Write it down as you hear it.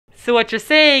So what you're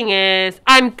saying is,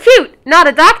 I'm cute, not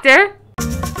a doctor.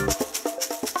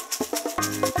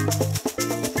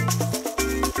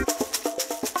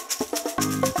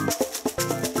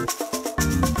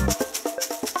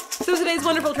 So today's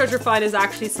wonderful treasure find is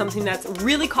actually something that's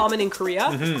really common in Korea,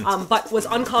 but was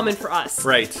uncommon for us.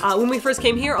 Right. When we first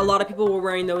came here, a lot of people were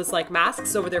wearing those like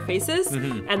masks over their faces,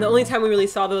 and the only time we really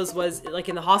saw those was like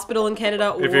in the hospital in Canada,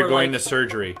 or if you're going like, to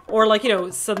surgery, or like, you know,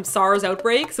 some SARS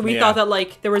outbreak. So we thought that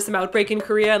like there was some outbreak in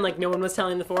Korea and like no one was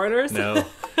telling the foreigners. No.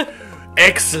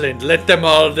 Excellent, let them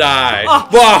all die.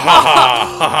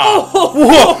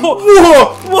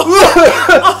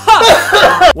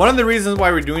 One of the reasons why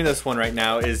we're doing this one right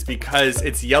now is because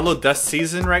it's yellow dust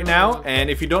season right now, and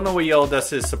if you don't know what yellow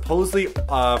dust is, supposedly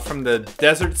from the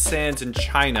desert sands in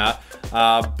China,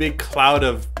 a big cloud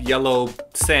of yellow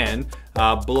sand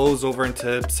blows over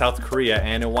into South Korea,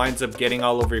 and it winds up getting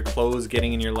all over your clothes,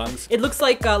 getting in your lungs. It looks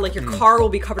like your car will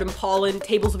be covered in pollen,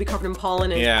 tables will be covered in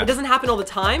pollen, and it doesn't happen all the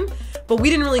time, but we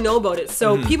didn't really know about it.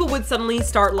 So people would suddenly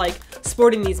start like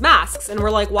sporting these masks, and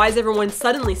we're like, why is everyone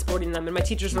suddenly sporting them? And my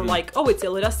teachers were like, oh, it's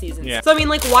yellow dust season. So I mean,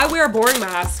 like, why wear a boring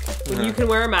mask when you can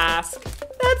wear a mask?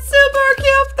 That's super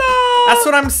cute though! That's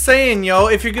what I'm saying, yo.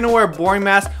 If you're gonna wear a boring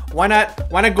mask, why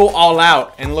not go all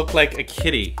out and look like a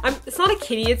kitty? It's not a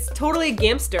kitty, it's totally a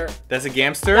gamster. That's a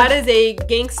gamster? That is a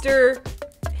gangster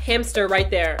hamster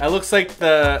right there. That looks like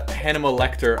the Hannibal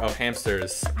Lecter of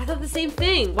hamsters. I thought the same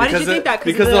thing. Why did you think that?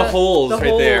 Because the holes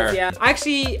right there. Yeah. I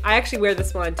actually wear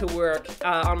this one to work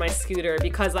on my scooter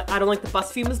because I don't like the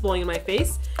bus fumes blowing in my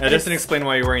face. That doesn't explain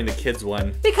why you're wearing the kids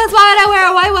one. Because why would I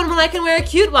wear a white one when I can wear a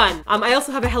cute one? I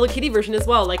also have a Hello Kitty version as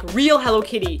well, like real Hello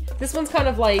Kitty. This one's kind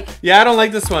of like... Yeah, I don't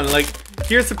like this one. Like,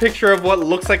 here's a picture of what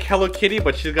looks like Hello Kitty,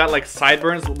 but she's got like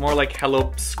sideburns, more like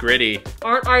Hello Scritty.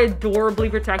 Aren't I adorably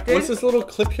protected? What's this little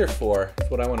clip here for?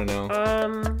 That's what I want to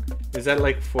know. Is that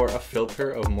like for a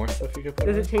filter of more stuff you could put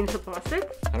Does in? it change the plastic?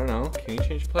 I don't know. Can you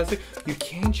change the plastic? You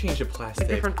can change the plastic.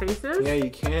 Different faces? Yeah, you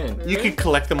can. Really? You could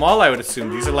collect them all, I would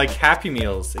assume. These are like Happy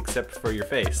Meals, except for your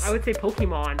face. I would say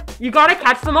Pokemon. You gotta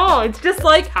catch them all. It's just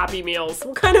like Happy Meals.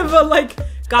 What kind of a, like,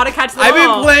 gotta catch them all? I've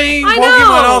been playing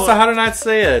Pokemon also. How did I not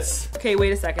say this? Okay,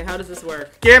 wait a second. How does this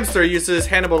work? Gamster uses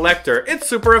Hannibal Lecter. It's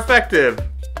super effective.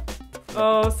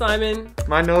 Oh, Simon.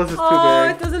 My nose is too Oh,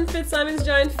 big. it doesn't fit Simon's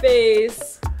giant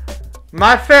face.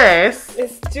 My face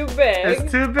It's too big.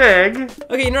 is too big.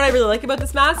 Okay, you know what I really like about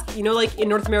this mask? You know, like in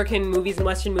North American movies and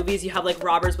Western movies, you have like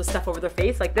robbers with stuff over their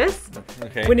face like this?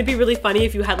 Okay. Wouldn't it be really funny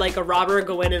if you had like a robber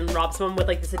go in and rob someone with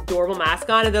like this adorable mask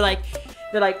on, and they're like,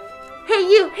 hey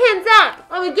you, hands up!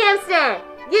 I'm a gangster!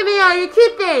 Give me all your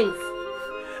cute things!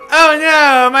 Oh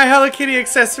no, my Hello Kitty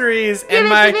accessories Give and it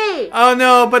my... to me. Oh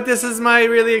no, but this is my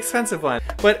really expensive one.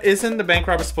 But isn't the bank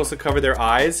robber supposed to cover their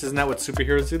eyes? Isn't that what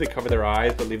superheroes do? They cover their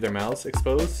eyes but leave their mouths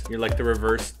exposed? You're like the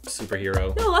reverse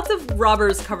superhero. No, lots of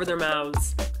robbers cover their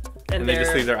mouths. And they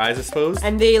just leave their eyes exposed?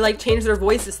 And they like change their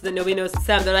voices so that nobody knows it's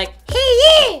them. They're like, hey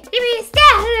you, give me a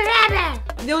stuff, robber!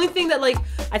 The only thing that like,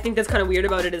 I think that's kind of weird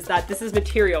about it is that this is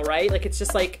material, right? Like it's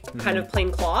just like kind of plain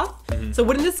cloth. So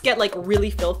wouldn't this get like really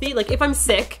filthy? Like if I'm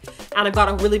sick and I've got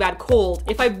a really bad cold,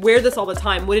 if I wear this all the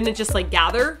time, wouldn't it just like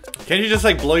gather? Can you just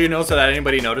like blow your nose without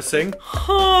anybody noticing?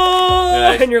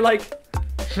 And you're like,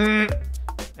 And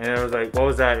it was like, what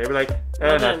was that? You'd be like,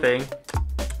 oh, nothing.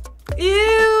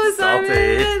 ew,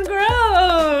 Salty. Simon,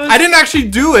 gross. I didn't actually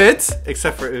do it,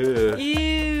 except for ugh.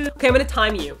 Ew. Okay, I'm gonna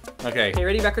time you. Okay. Okay,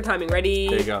 ready? Record timing. Ready?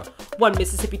 There you go. 1,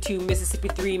 Mississippi 2, Mississippi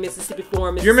 3, Mississippi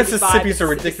 4, Mississippi Your 5, Mississippis are Mississippi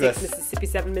ridiculous. 6, Mississippi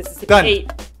 7, Mississippi Done.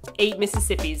 8. 8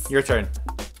 Mississippis. Your turn.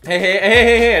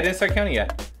 Hey, I didn't start counting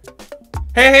yet.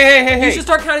 Hey. You should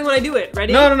start counting when I do it.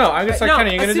 Ready? No, I'm gonna start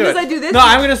counting. You're gonna do it. As soon as I do this. No,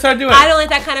 I'm gonna start doing it. I don't like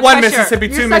that kind of 1 pressure. Mississippi,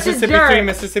 2 You're Mississippi, such a 3 jerk.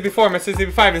 Mississippi, 4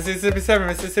 Mississippi, 5 Mississippi, 7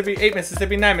 Mississippi, 8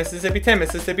 Mississippi, 9 Mississippi, 10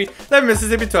 Mississippi, 11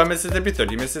 Mississippi, 12 Mississippi,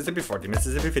 30 Mississippi, 40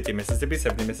 Mississippi, 50 Mississippi,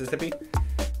 70 Mississippi,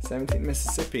 17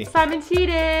 Mississippi. Simon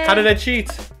cheated. How did I cheat?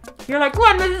 You're like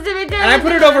 1 Mississippi 2. And I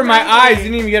put it over my eyes. You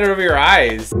didn't even get it over your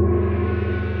eyes.